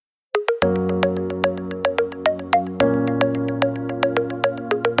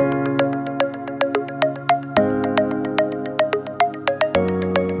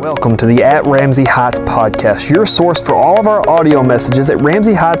welcome to the At Ramsey Heights podcast, your source for all of our audio messages at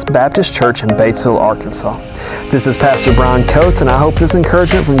Ramsey Heights Baptist Church in Batesville, Arkansas. This is Pastor Brian Coates, and I hope this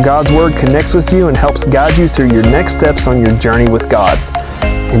encouragement from God's Word connects with you and helps guide you through your next steps on your journey with God.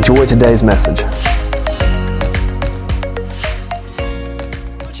 Enjoy today's message.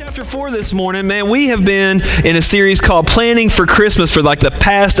 Chapter 4 this morning, man, we have been in a series called Planning for Christmas for like the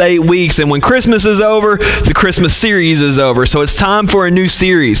past 8 weeks, and when Christmas is over, the Christmas series is over, so it's time for a new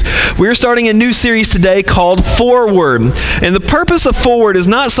series. We're starting a new series today called Forward, and the purpose of Forward is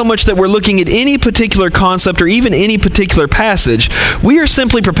not so much that we're looking at any particular concept or even any particular passage. We are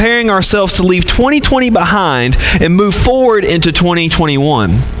simply preparing ourselves to leave 2020 behind and move forward into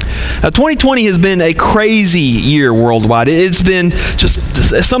 2021. Now, 2020 has been a crazy year worldwide. It's been just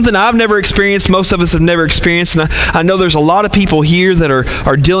something I've never experienced. Most of us have never experienced. And I know there's a lot of people here that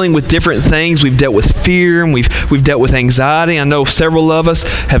are dealing with different things. We've dealt with fear and we've dealt with anxiety. I know several of us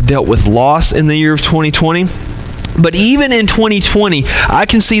have dealt with loss in the year of 2020. But even in 2020, I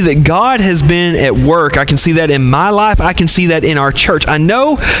can see that God has been at work. I can see that in my life. I can see that in our church. I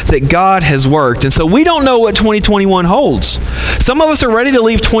know that God has worked. And so we don't know what 2021 holds. Some of us are ready to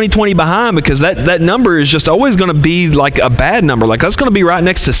leave 2020 behind because that number is just always going to be like a bad number. Like that's going to be right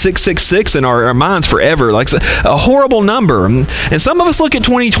next to 666 in our minds forever. Like a horrible number. And some of us look at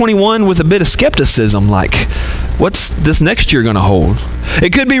 2021 with a bit of skepticism, like, what's this next year going to hold?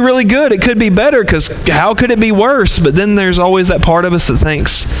 It could be really good. It could be better, because how could it be worse? But then there's always that part of us that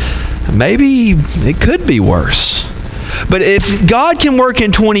thinks, maybe it could be worse. But if God can work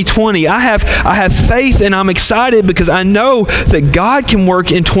in 2020, I have faith, and I'm excited because I know that God can work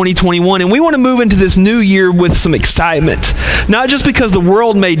in 2021. And we want to move into this new year with some excitement. Not just because the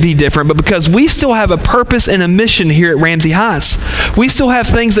world may be different, but because we still have a purpose and a mission here at Ramsey Heights. We still have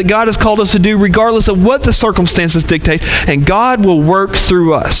things that God has called us to do regardless of what the circumstances dictate, and God will work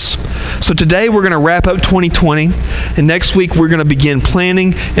through us. So today we're going to wrap up 2020, and next week we're going to begin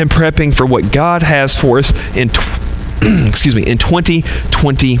planning and prepping for what God has for us in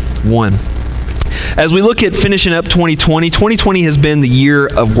 2021. As we look at finishing up 2020 has been the year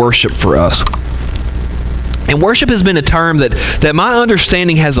of worship for us. And worship has been a term that my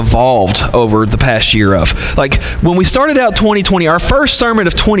understanding has evolved over the past year of. Like, when we started out 2020, our first sermon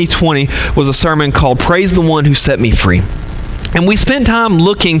of 2020 was a sermon called Praise the One Who Set Me Free. And we spent time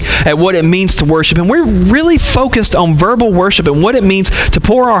looking at what it means to worship, and we're really focused on verbal worship and what it means to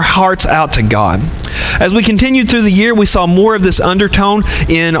pour our hearts out to God. As we continued through the year, we saw more of this undertone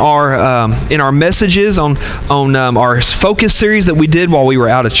in our messages on our focus series that we did while we were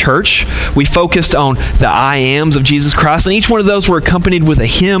out of church. We focused on the I ams of Jesus Christ, and each one of those were accompanied with a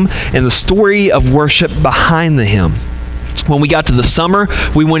hymn and the story of worship behind the hymn. When we got to the summer,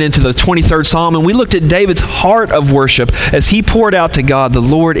 we went into the 23rd Psalm, and we looked at David's heart of worship as he poured out to God, "The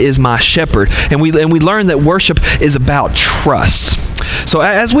Lord is my shepherd." And we learned that worship is about trust. So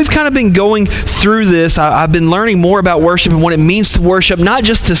as we've kind of been going through this, I've been learning more about worship and what it means to worship, not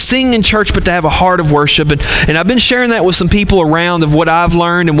just to sing in church, but to have a heart of worship. And I've been sharing that with some people around of what I've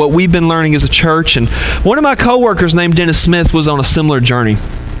learned and what we've been learning as a church. And one of my coworkers named Dennis Smith was on a similar journey.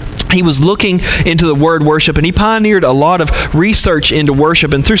 He was looking into the word worship, and he pioneered a lot of research into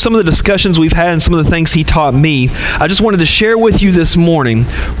worship. And through some of the discussions we've had and some of the things he taught me, I just wanted to share with you this morning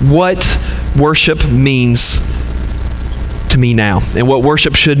what worship means to me now and what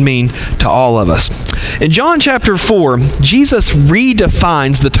worship should mean to all of us. In John chapter 4, Jesus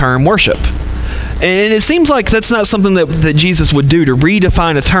redefines the term worship. And it seems like that's not something that Jesus would do, to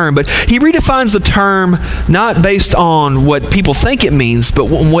redefine a term, but he redefines the term not based on what people think it means, but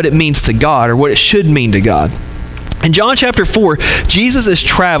what it means to God, or what it should mean to God. In John chapter 4, Jesus is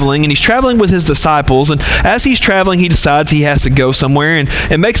traveling, and he's traveling with his disciples, and as he's traveling, he decides he has to go somewhere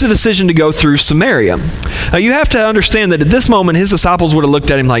and makes a decision to go through Samaria. Now, you have to understand that at this moment, his disciples would have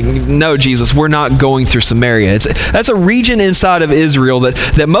looked at him like, "No, Jesus, we're not going through Samaria." That's a region inside of Israel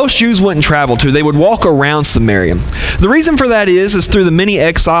that most Jews wouldn't travel to. They would walk around Samaria. The reason for that is through the many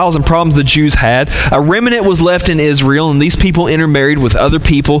exiles and problems the Jews had, a remnant was left in Israel, and these people intermarried with other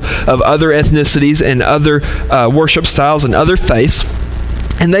people of other ethnicities and other worship styles and other faiths.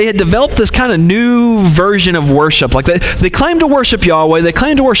 And they had developed this kind of new version of worship. Like they claimed to worship Yahweh, they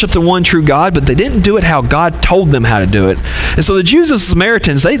claimed to worship the one true God, but they didn't do it how God told them how to do it. And so the Jews and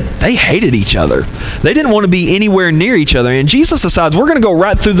Samaritans, they hated each other. They didn't want to be anywhere near each other. And Jesus decides, we're going to go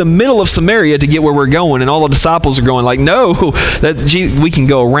right through the middle of Samaria to get where we're going. And all the disciples are going like, no, we can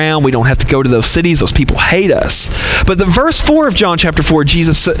go around. We don't have to go to those cities. Those people hate us. But the verse 4 of John chapter 4,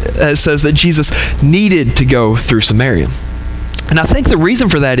 Jesus says that Jesus needed to go through Samaria. And I think the reason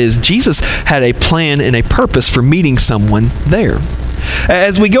for that is Jesus had a plan and a purpose for meeting someone there.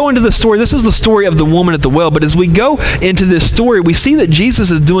 As we go into the story, this is the story of the woman at the well, but as we go into this story, we see that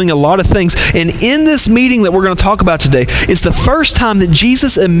Jesus is doing a lot of things. And in this meeting that we're going to talk about today, it's the first time that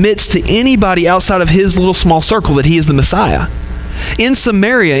Jesus admits to anybody outside of his little small circle that he is the Messiah. In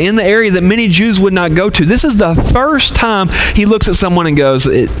Samaria, in the area that many Jews would not go to, this is the first time he looks at someone and goes,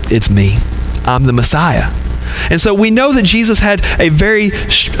 it's me. I'm the Messiah. And so we know that Jesus had a very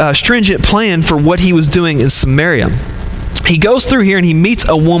stringent plan for what he was doing in Samaria. He goes through here and he meets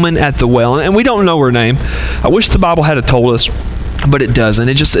a woman at the well, and we don't know her name. I wish the Bible had told us, but it doesn't.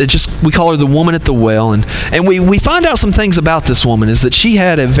 It just we call her the woman at the well, and we find out some things about this woman is that she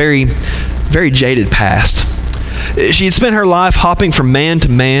had a very, very jaded past. She had spent her life hopping from man to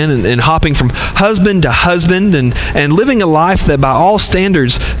man and hopping from husband to husband and living a life that by all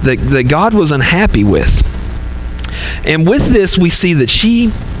standards that God was unhappy with. And with this, we see that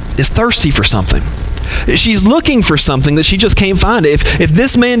she is thirsty for something. She's looking for something that she just can't find. If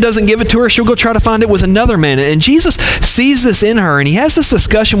this man doesn't give it to her, she'll go try to find it with another man. And Jesus sees this in her, and he has this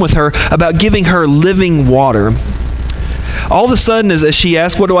discussion with her about giving her living water. All of a sudden, as she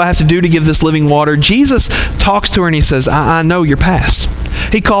asks, what do I have to do to give this living water? Jesus talks to her and he says, I know your past.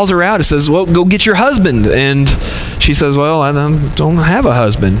 He calls her out and says, well, go get your husband. And she says, well, I don't have a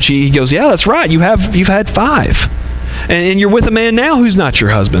husband. He goes, yeah, that's right. You've had 5. And you're with a man now who's not your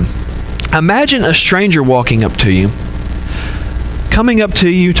husband. Imagine a stranger walking up to you, coming up to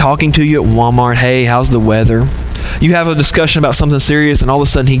you, talking to you at Walmart. Hey, how's the weather? You have a discussion about something serious, and all of a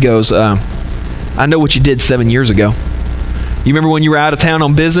sudden he goes, I know what you did 7 years ago. You remember when you were out of town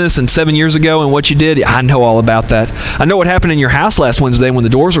on business and 7 years ago and what you did? I know all about that. I know what happened in your house last Wednesday when the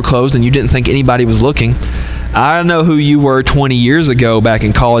doors were closed and you didn't think anybody was looking. I know who you were 20 years ago back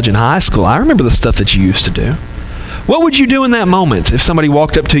in college and high school. I remember the stuff that you used to do. What would you do in that moment if somebody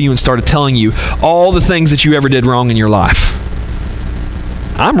walked up to you and started telling you all the things that you ever did wrong in your life?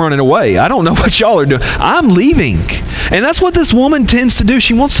 I'm running away. I don't know what y'all are doing. I'm leaving. And that's what this woman tends to do.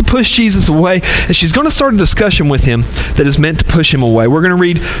 She wants to push Jesus away, and she's going to start a discussion with him that is meant to push him away. We're going to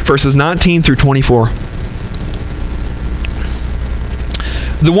read verses 19 through 24.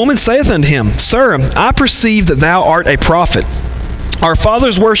 The woman saith unto him, Sir, I perceive that thou art a prophet. Our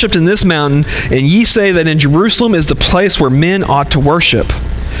fathers worshipped in this mountain, and ye say that in Jerusalem is the place where men ought to worship.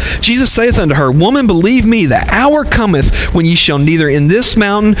 Jesus saith unto her, Woman, believe me, the hour cometh when ye shall neither in this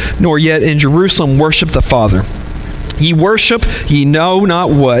mountain nor yet in Jerusalem worship the Father. Ye worship, ye know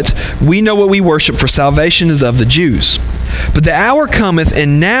not what. We know what we worship, for salvation is of the Jews. But the hour cometh,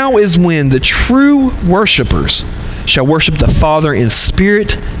 and now is when the true worshipers shall worship the Father in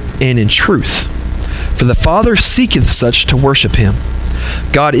spirit and in truth. For the Father seeketh such to worship him.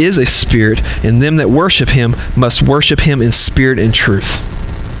 God is a spirit, and them that worship him must worship him in spirit and truth.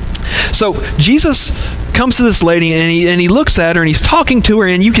 So Jesus comes to this lady, and he looks at her, and he's talking to her,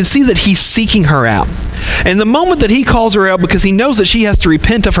 and you can see that he's seeking her out. And the moment that he calls her out, because he knows that she has to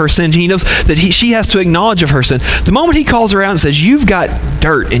repent of her sin, he knows that she has to acknowledge of her sin. The moment he calls her out and says, you've got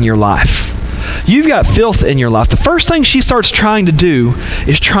dirt in your life. You've got filth in your life. The first thing she starts trying to do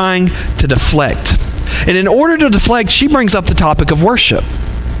is trying to deflect. And in order to deflect, she brings up the topic of worship.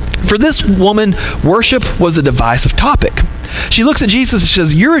 For this woman, worship was a divisive topic. She looks at Jesus and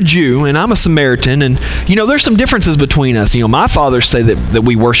says, you're a Jew and I'm a Samaritan, and there's some differences between us. My fathers say that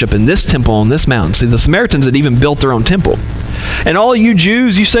we worship in this temple on this mountain. See, the Samaritans had even built their own temple. And all you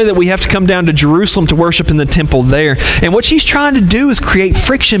Jews, you say that we have to come down to Jerusalem to worship in the temple there. And what she's trying to do is create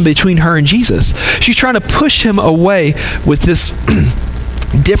friction between her and Jesus. She's trying to push him away with this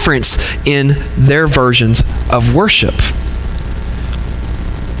difference in their versions of worship.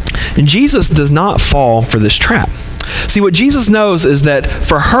 And Jesus does not fall for this trap. See, what Jesus knows is that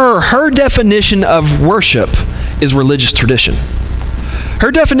for her definition of worship is religious tradition.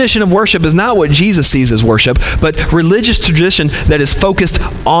 Her definition of worship is not what Jesus sees as worship, but religious tradition that is focused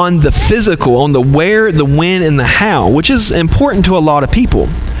on the physical, on the where, the when, and the how, which is important to a lot of people.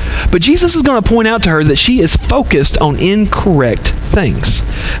 But Jesus is going to point out to her that she is focused on incorrect things.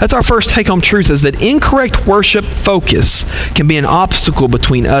 That's our first take-home truth, is that incorrect worship focus can be an obstacle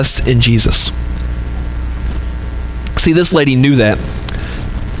between us and Jesus. See, this lady knew that.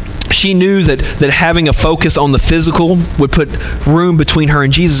 She knew that having a focus on the physical would put room between her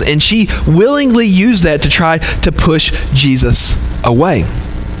and Jesus, and she willingly used that to try to push Jesus away.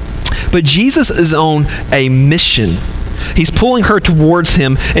 But Jesus is on a mission. He's pulling her towards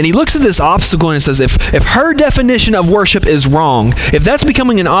him, and he looks at this obstacle and says, if her definition of worship is wrong, if that's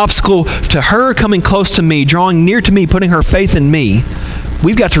becoming an obstacle to her coming close to me, drawing near to me, putting her faith in me,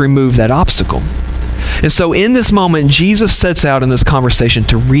 we've got to remove that obstacle. And so in this moment, Jesus sets out in this conversation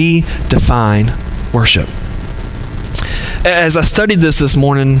to redefine worship. as I studied this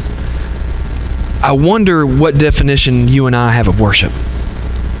morning, I wonder what definition you and I have of worship.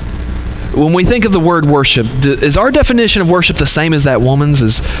 When we think of the word worship, is our definition of worship the same as that woman's?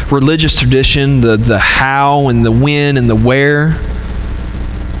 Is religious tradition, the how and the when and the where?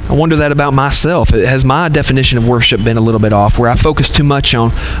 I wonder that about myself. Has my definition of worship been a little bit off, where I focus too much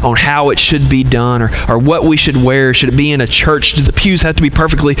on how it should be done, or what we should wear? Should it be in a church? Do the pews have to be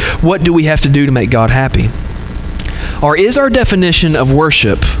perfectly? What do we have to do to make God happy? Or is our definition of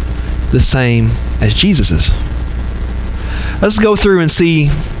worship the same as Jesus's? Let's go through and see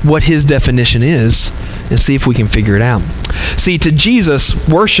what his definition is and see if we can figure it out. See, to Jesus,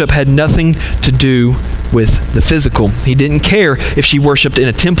 worship had nothing to do with the physical. He didn't care if she worshiped in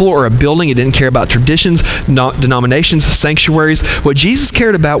a temple or a building. He didn't care about traditions, denominations, sanctuaries. What Jesus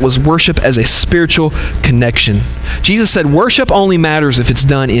cared about was worship as a spiritual connection. Jesus said worship only matters if it's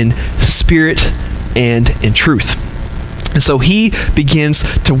done in spirit and in truth. And so he begins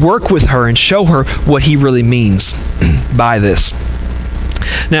to work with her and show her what he really means by this.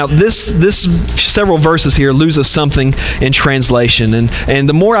 Now, this several verses here lose us something in translation. And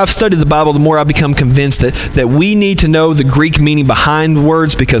the more I've studied the Bible, the more I've become convinced that we need to know the Greek meaning behind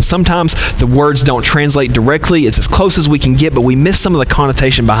words, because sometimes the words don't translate directly. It's as close as we can get, but we miss some of the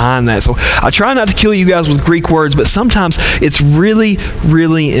connotation behind that. So I try not to kill you guys with Greek words, but sometimes it's really,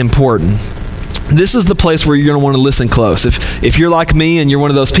 really important. This is the place where you're going to want to listen close. If you're like me and you're one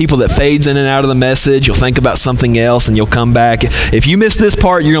of those people that fades in and out of the message, you'll think about something else and you'll come back. If you miss this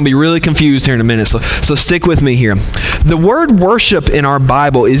part, you're going to be really confused here in a minute. So stick with me here. The word worship in our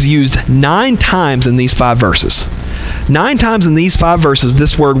Bible is used 9 times in these 5 verses. 9 times in these 5 verses,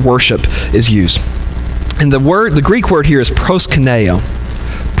 this word worship is used. And the Greek word here is proskuneo.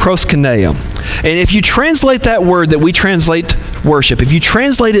 Proskuneo. And if you translate that word that we translate worship, if you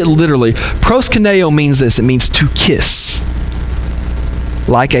translate it literally, proskuneo means this. It means to kiss.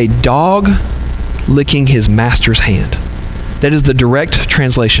 Like a dog licking his master's hand. That is the direct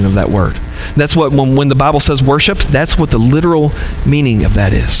translation of that word. That's what, when the Bible says worship, that's what the literal meaning of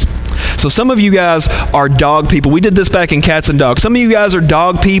that is. So some of you guys are dog people. We did this back in Cats and Dogs. Some of you guys are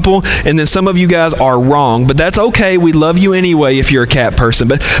dog people, and then some of you guys are wrong. But that's okay. We love you anyway if you're a cat person.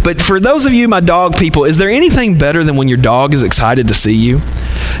 But for those of you, my dog people, is there anything better than when your dog is excited to see you?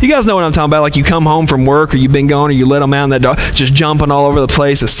 You guys know what I'm talking about. Like you come home from work, or you've been gone, or you let them out, and that dog just jumping all over the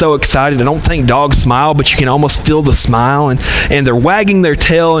place. Is so excited. I don't think dogs smile, but you can almost feel the smile. And they're wagging their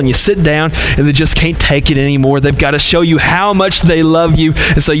tail, and you sit down, and they just can't take it anymore. They've got to show you how much they love you.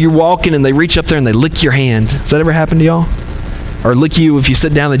 And so you're walking, and they reach up there, and they lick your hand. Does that ever happen to y'all? Or lick you if you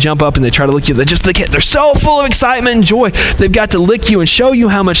sit down, they jump up, and they try to lick you. They're so full of excitement and joy. They've got to lick you and show you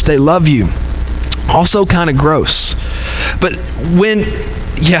how much they love you. Also kind of gross. But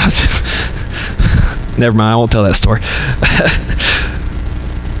never mind, I won't tell that story.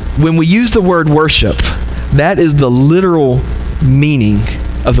 When we use the word worship, that is the literal meaning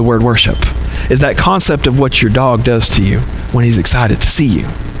of the word worship, is that concept of what your dog does to you when he's excited to see you,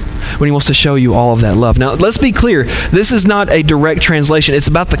 when he wants to show you all of that love. Now, let's be clear. This is not a direct translation. It's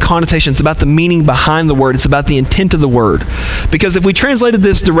about the connotation. It's about the meaning behind the word. It's about the intent of the word. Because if we translated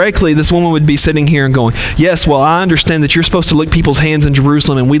this directly, this woman would be sitting here and going, yes, well, I understand that you're supposed to lick people's hands in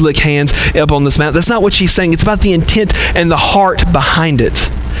Jerusalem, and we lick hands up on this mountain. That's not what she's saying. It's about the intent and the heart behind it.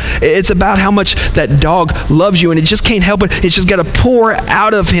 It's about how much that dog loves you, and it just can't help it. It's just got to pour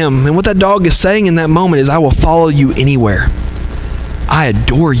out of him. And what that dog is saying in that moment is, I will follow you anywhere. I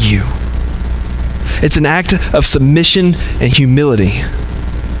adore you. It's an act of submission and humility.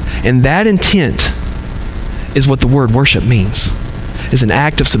 And that intent is what the word worship means. It's an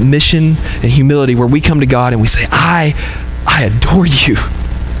act of submission and humility where we come to God and we say, I adore you.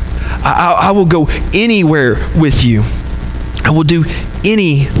 I will go anywhere with you. I will do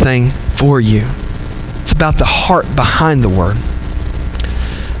anything for you. It's about the heart behind the word.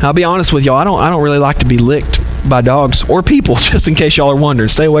 Now, I'll be honest with y'all, I don't really like to be licked by dogs or people, just in case y'all are wondering.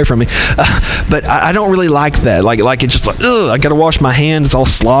 Stay away from me. But I don't really like that. Like it's just like, ugh, I got to wash my hands. It's all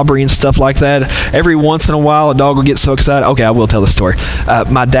slobbery and stuff like that. Every once in a while, a dog will get so excited. Okay, I will tell the story.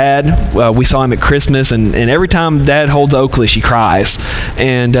 My dad, we saw him at Christmas, and every time Dad holds Oakley, she cries.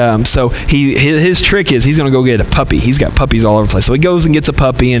 And so his trick is he's going to go get a puppy. He's got puppies all over the place. So he goes and gets a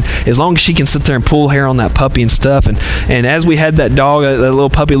puppy, and as long as she can sit there and pull hair on that puppy and stuff, and as we had that dog, that little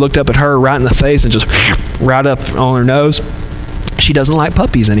puppy looked up at her right in the face and just right up on her nose. She doesn't like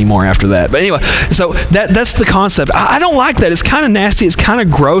puppies anymore after that. But anyway, so that's the concept. I don't like that. It's kind of nasty. It's kind of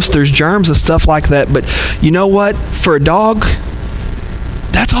gross. There's germs and stuff like that. But you know what? For a dog,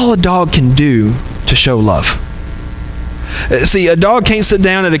 that's all a dog can do to show love. See, a dog can't sit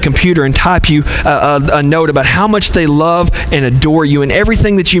down at a computer and type you a note about how much they love and adore you and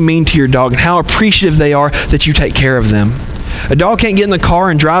everything that you mean to your dog and how appreciative they are that you take care of them. A dog can't get in the car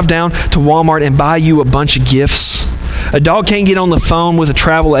and drive down to Walmart and buy you a bunch of gifts. A dog can't get on the phone with a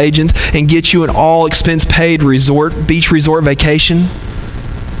travel agent and get you an all-expense-paid beach resort vacation.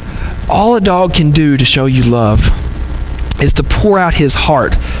 All a dog can do to show you love is to pour out his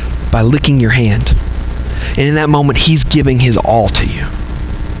heart by licking your hand. And in that moment, he's giving his all to you.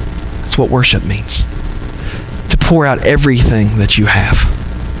 That's what worship means. To pour out everything that you have.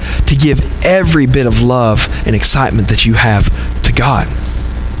 To give every bit of love and excitement that you have to God.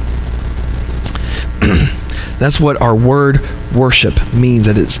 That's what our word worship means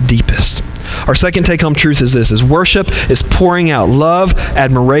at its deepest. Our second take-home truth is this, is worship is pouring out love,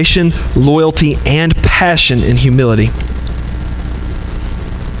 admiration, loyalty, and passion in humility.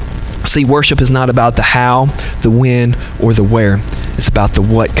 See, worship is not about the how, the when, or the where. It's about the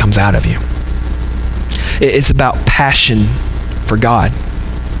what comes out of you. It's about passion for God.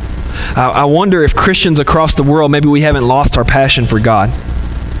 I wonder if Christians across the world, maybe we haven't lost our passion for God.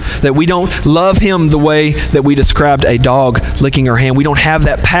 That we don't love Him the way that we described a dog licking our hand. We don't have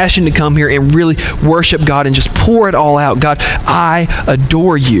that passion to come here and really worship God and just pour it all out. God, I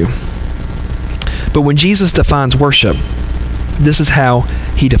adore you. But when Jesus defines worship, this is how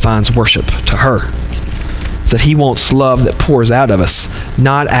He defines worship to her. It's that He wants love that pours out of us,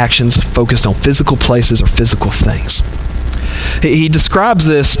 not actions focused on physical places or physical things. He describes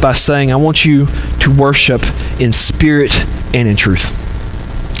this by saying, I want you to worship in spirit and in truth.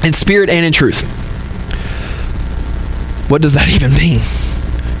 In spirit and in truth. What does that even mean?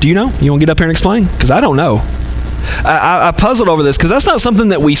 Do you know? You want to get up here and explain? Because I don't know. I puzzled over this because that's not something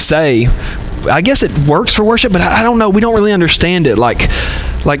that we say. I guess it works for worship, but I don't know. We don't really understand it. Like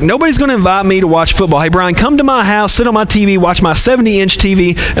nobody's going to invite me to watch football. Hey, Brian, come to my house, sit on my TV, watch my 70-inch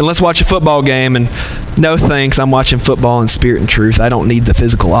TV, and let's watch a football game. And no thanks, I'm watching football in spirit and truth. I don't need the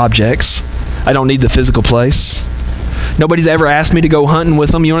physical objects. I don't need the physical place. Nobody's ever asked me to go hunting with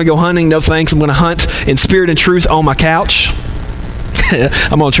them. You want to go hunting? No thanks. I'm going to hunt in spirit and truth on my couch.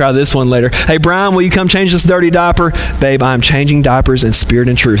 I'm going to try this one later. Hey, Brian, will you come change this dirty diaper? Babe, I'm changing diapers in spirit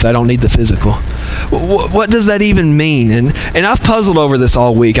and truth. I don't need the physical. What does that even mean? And I've puzzled over this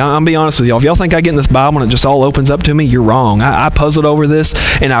all week. I'll be honest with y'all. If y'all think I get in this Bible and it just all opens up to me, you're wrong. I puzzled over this,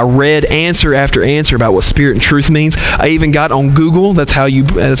 and I read answer after answer about what spirit and truth means. I even got on Google. That's how you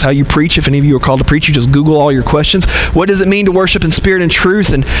preach. If any of you are called to preach, you just Google all your questions. What does it mean to worship in spirit and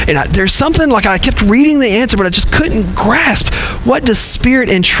truth? And there's something like I kept reading the answer, but I just couldn't grasp what does spirit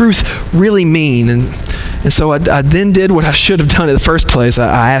and truth really mean. And so I then did what I should have done in the first place.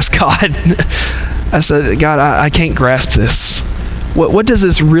 I asked God. I said, God, I can't grasp this. What does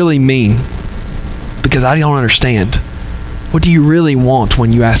this really mean? Because I don't understand. What do you really want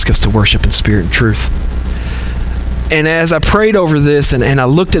when you ask us to worship in spirit and truth? And as I prayed over this and I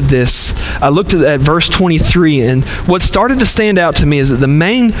looked at this, I looked at verse 23, and what started to stand out to me is that the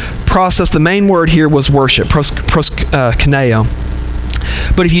main process, the main word here was worship, proskuneo.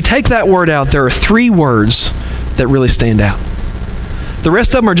 But if you take that word out, there are three words that really stand out. The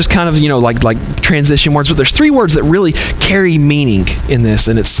rest of them are just kind of, like transition words, but there's three words that really carry meaning in this,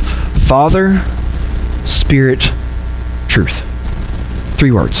 and it's Father, Spirit, Truth.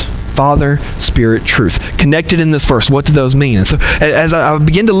 Three words. Father, Spirit, Truth. Connected in this verse. What do those mean? And so as I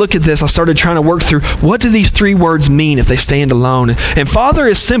began to look at this, I started trying to work through what do these three words mean if they stand alone. And Father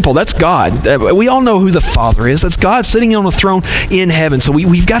is simple. That's God. We all know who the Father is. That's God sitting on a throne in heaven. So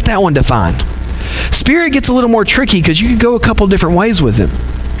we've got that one defined. Spirit gets a little more tricky because you could go a couple different ways with it.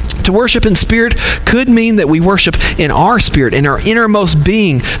 To worship in spirit could mean that we worship in our spirit, in our innermost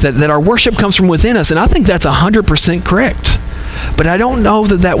being, that our worship comes from within us. And I think that's 100% correct. But I don't know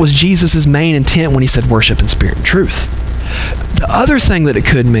that that was Jesus' main intent when He said worship in spirit and truth. The other thing that it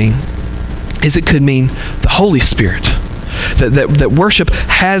could mean is it could mean the Holy Spirit. That worship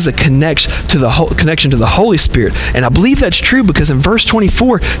has a connection to the Holy Spirit. And I believe that's true because in verse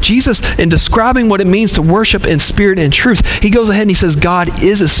 24, Jesus, in describing what it means to worship in spirit and truth, He goes ahead and He says God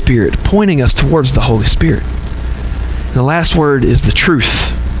is a spirit, pointing us towards the Holy Spirit. And the last word is the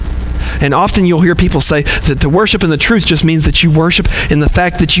truth. And often you'll hear people say that to worship in the truth just means that you worship in the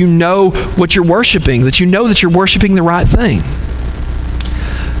fact that you know what you're worshiping, that you know that you're worshiping the right thing.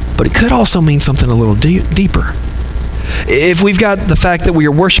 But it could also mean something a little deeper. If we've got the fact that we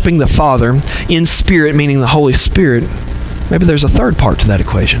are worshiping the Father in spirit, meaning the Holy Spirit, maybe there's a third part to that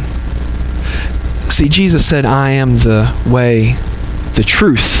equation. See, Jesus said, I am the way, the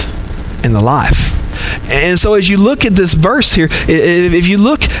truth, and the life. And so as you look at this verse here, if you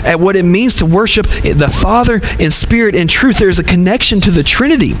look at what it means to worship the Father in spirit and truth, there's a connection to the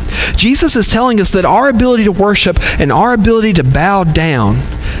Trinity. Jesus is telling us that our ability to worship and our ability to bow down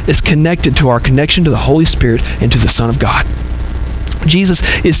is connected to our connection to the Holy Spirit and to the Son of God.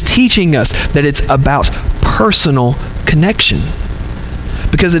 Jesus is teaching us that it's about personal connection.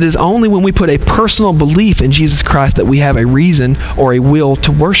 Because it is only when we put a personal belief in Jesus Christ that we have a reason or a will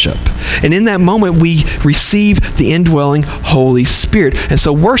to worship. And in that moment, we receive the indwelling Holy Spirit. And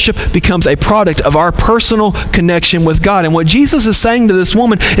so worship becomes a product of our personal connection with God. And what Jesus is saying to this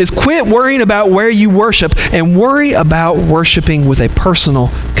woman is quit worrying about where you worship and worry about worshiping with a personal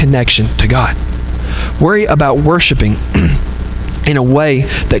connection to God. Worry about worshiping in a way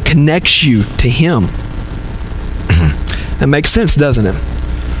that connects you to Him. That makes sense, doesn't it?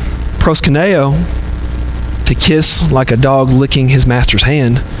 Proskuneo, to kiss like a dog licking his master's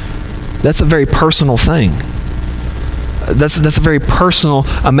hand, that's a very personal thing. That's a very personal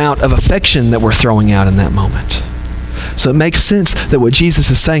amount of affection that we're throwing out in that moment. So it makes sense that what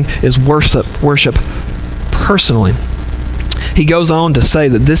Jesus is saying is worship personally. He goes on to say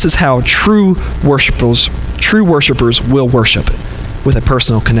that this is how true worshipers will worship, with a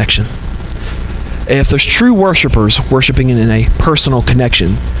personal connection. If there's true worshipers worshiping in a personal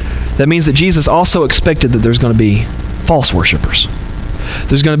connection, that means that Jesus also expected that there's going to be false worshipers.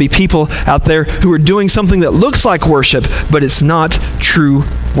 There's going to be people out there who are doing something that looks like worship, but it's not true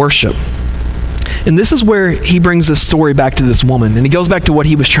worship. And this is where he brings this story back to this woman, and he goes back to what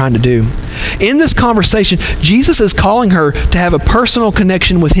he was trying to do. In this conversation, Jesus is calling her to have a personal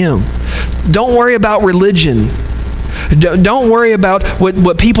connection with Him. Don't worry about religion. Don't worry about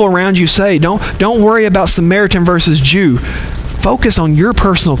what people around you say. Don't worry about Samaritan versus Jew. Focus on your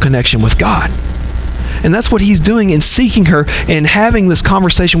personal connection with God. And that's what He's doing in seeking her and having this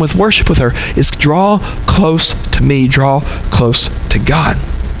conversation with worship with her, is draw close to me, draw close to God.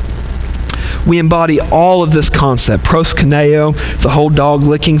 We embody all of this concept, proskuneo, the whole dog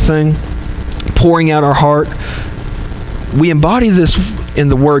licking thing, pouring out our heart. We embody this in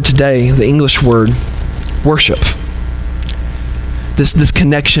the word today, the English word, worship. This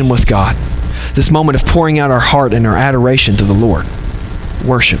connection with God. This moment of pouring out our heart and our adoration to the Lord.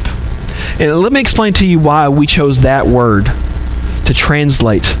 Worship. And let me explain to you why we chose that word to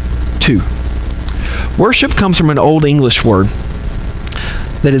translate to. Worship comes from an old English word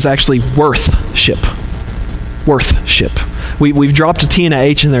that is actually worthship. Worthship. We've dropped a T and a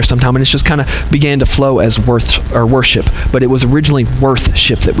H in there sometime, and it's just kind of began to flow as worship. But it was originally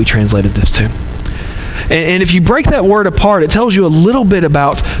worthship that we translated this to. And if you break that word apart, it tells you a little bit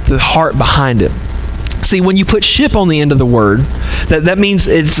about the heart behind it. See, when you put ship on the end of the word, that means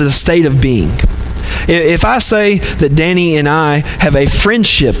it's a state of being. If I say that Danny and I have a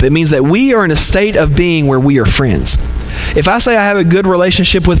friendship, it means that we are in a state of being where we are friends. If I say I have a good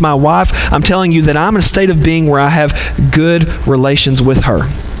relationship with my wife, I'm telling you that I'm in a state of being where I have good relations with her.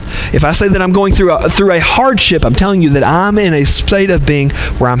 If I say that I'm going through a hardship, I'm telling you that I'm in a state of being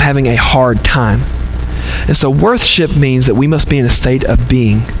where I'm having a hard time. And so worthship means that we must be in a state of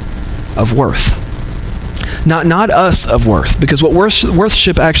being of worth. Not us of worth, because what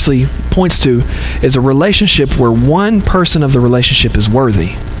worthship actually points to is a relationship where one person of the relationship is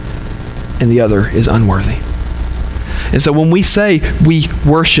worthy and the other is unworthy. And so when we say we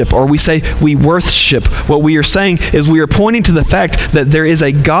worship or we say we worship, what we are saying is we are pointing to the fact that there is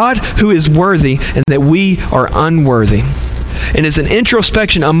a God who is worthy and that we are unworthy. And it's an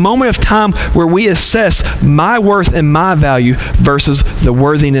introspection, a moment of time where we assess my worth and my value versus the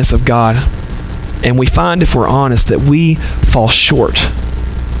worthiness of God. And we find, if we're honest, that we fall short,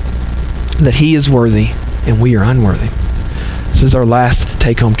 that He is worthy and we are unworthy. This is our last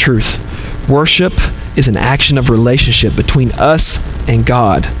take-home truth. Worship is an action of relationship between us and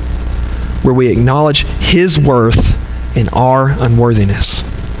God, where we acknowledge His worth and our unworthiness.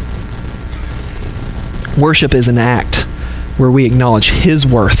 Worship is an act where we acknowledge His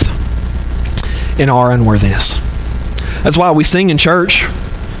worth and our unworthiness. That's why we sing in church.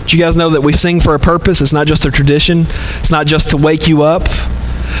 Do you guys know that we sing for a purpose? It's not just a tradition. It's not just to wake you up.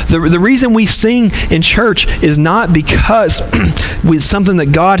 The reason we sing in church is not because it's something that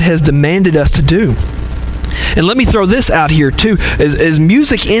God has demanded us to do. And let me throw this out here too, is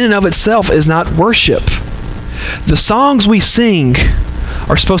music in and of itself is not worship. The songs we sing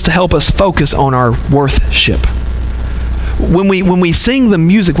are supposed to help us focus on our worthship. When we sing the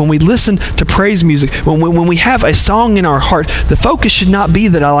music, when we listen to praise music, when we have a song in our heart, the focus should not be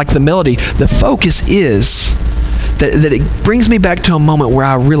that I like the melody. The focus is that it brings me back to a moment where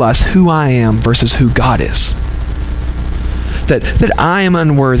I realize who I am versus who God is. That I am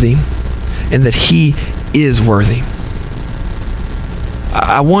unworthy and that he is worthy.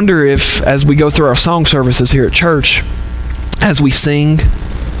 I wonder if, as we go through our song services here at church, as we sing,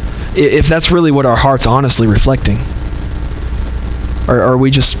 if that's really what our heart's honestly reflecting. Are we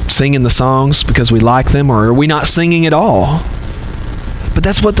just singing the songs because we like them, or are we not singing at all? But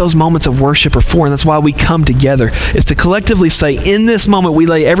that's what those moments of worship are for, and that's why we come together, is to collectively say, in this moment, we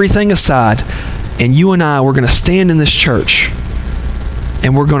lay everything aside, and you and I, we're going to stand in this church,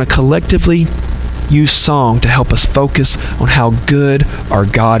 and we're going to collectively use song to help us focus on how good our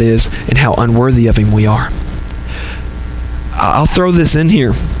God is and how unworthy of him we are. I'll throw this in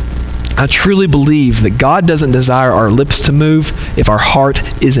here. I truly believe that God doesn't desire our lips to move if our heart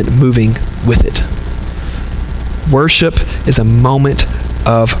isn't moving with it. Worship is a moment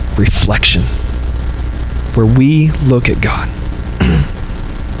of reflection where we look at God.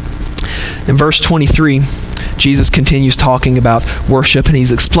 In verse 23, Jesus continues talking about worship, and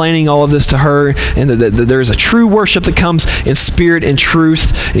he's explaining all of this to her, and that there's a true worship that comes in spirit and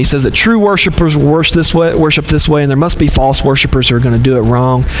truth. And he says that true worshipers worship this way, and there must be false worshipers who are going to do it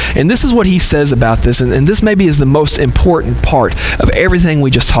wrong. And this is what he says about this, and this maybe is the most important part of everything we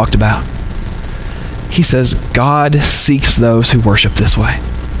just talked about. He says, God seeks those who worship this way.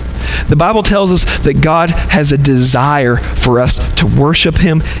 The Bible tells us that God has a desire for us to worship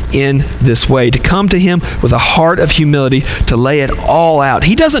him in this way, to come to him with a heart of humility, to lay it all out.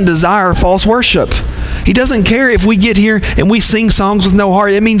 He doesn't desire false worship. He doesn't care if we get here and we sing songs with no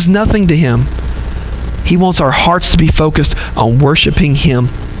heart. It means nothing to him. He wants our hearts to be focused on worshiping him,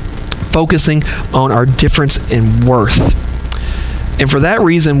 focusing on our difference in worth. And for that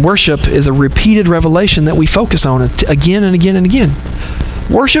reason, worship is a repeated revelation that we focus on again and again and again.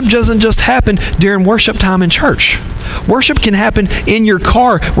 Worship doesn't just happen during worship time in church. Worship can happen in your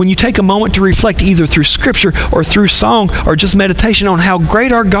car when you take a moment to reflect either through scripture or through song or just meditation on how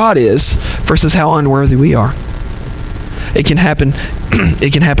great our God is versus how unworthy we are. It can happen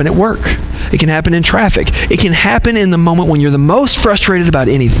at work. It can happen in traffic. It can happen in the moment when you're the most frustrated about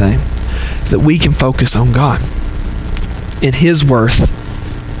anything, that we can focus on God in his worth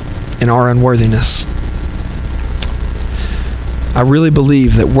and our unworthiness. I really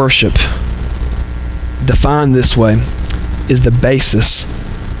believe that worship, defined this way, is the basis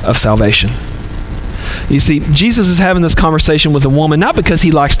of salvation. You see, Jesus is having this conversation with a woman not because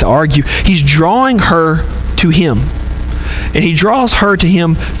he likes to argue. He's drawing her to him. And he draws her to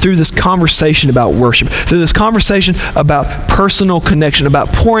him through this conversation about worship, through this conversation about personal connection, about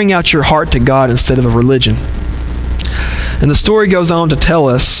pouring out your heart to God instead of a religion. And the story goes on to tell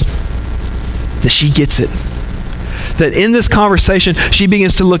us that she gets it. That in this conversation, she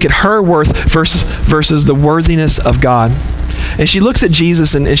begins to look at her worth versus the worthiness of God. And she looks at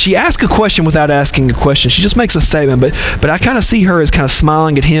Jesus and she asks a question without asking a question. She just makes a statement, but I kind of see her as kind of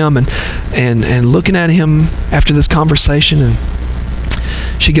smiling at him and looking at him after this conversation. And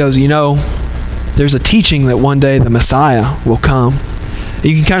she goes, there's a teaching that one day the Messiah will come.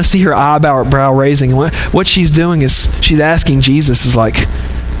 You can kind of see her eyebrow raising. And what she's doing is she's asking Jesus is like,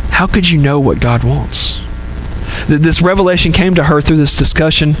 how could you know what God wants? This revelation came to her through this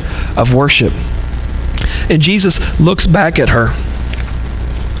discussion of worship. And Jesus looks back at her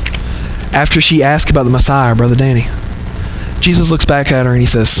after she asked about the Messiah, Brother Danny. Jesus looks back at her and he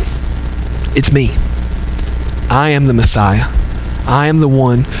says, it's me. I am the Messiah. I am the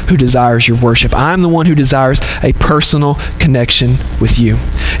one who desires your worship. I am the one who desires a personal connection with you.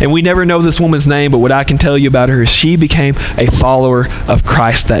 And we never know this woman's name, but what I can tell you about her is she became a follower of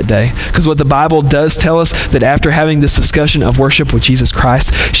Christ that day. Because what the Bible does tell us, that after having this discussion of worship with Jesus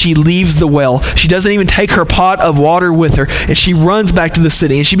Christ, she leaves the well. She doesn't even take her pot of water with her, and she runs back to the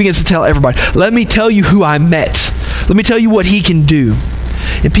city, and she begins to tell everybody, let me tell you who I met. Let me tell you what he can do.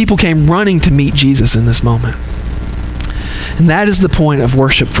 And people came running to meet Jesus in this moment. And that is the point of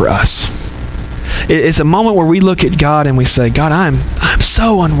worship for us. It's a moment where we look at God and we say, God, I'm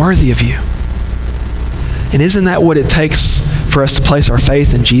so unworthy of you. And isn't that what it takes for us to place our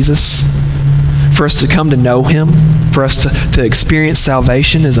faith in Jesus? For us to come to know him? For us to experience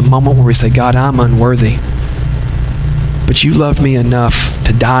salvation is a moment where we say, God, I'm unworthy. But you loved me enough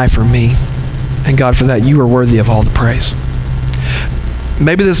to die for me. And God, for that, you are worthy of all the praise.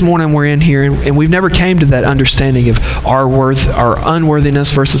 Maybe this morning we're in here and we've never came to that understanding of our worth, our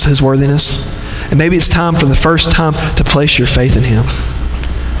unworthiness versus his worthiness. And maybe it's time for the first time to place your faith in him.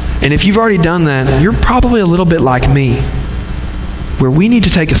 And if you've already done that, you're probably a little bit like me, where we need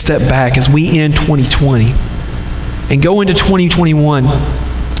to take a step back as we end 2020 and go into 2021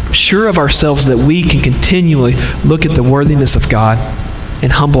 sure of ourselves that we can continually look at the worthiness of God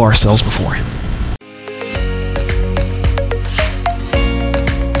and humble ourselves before him.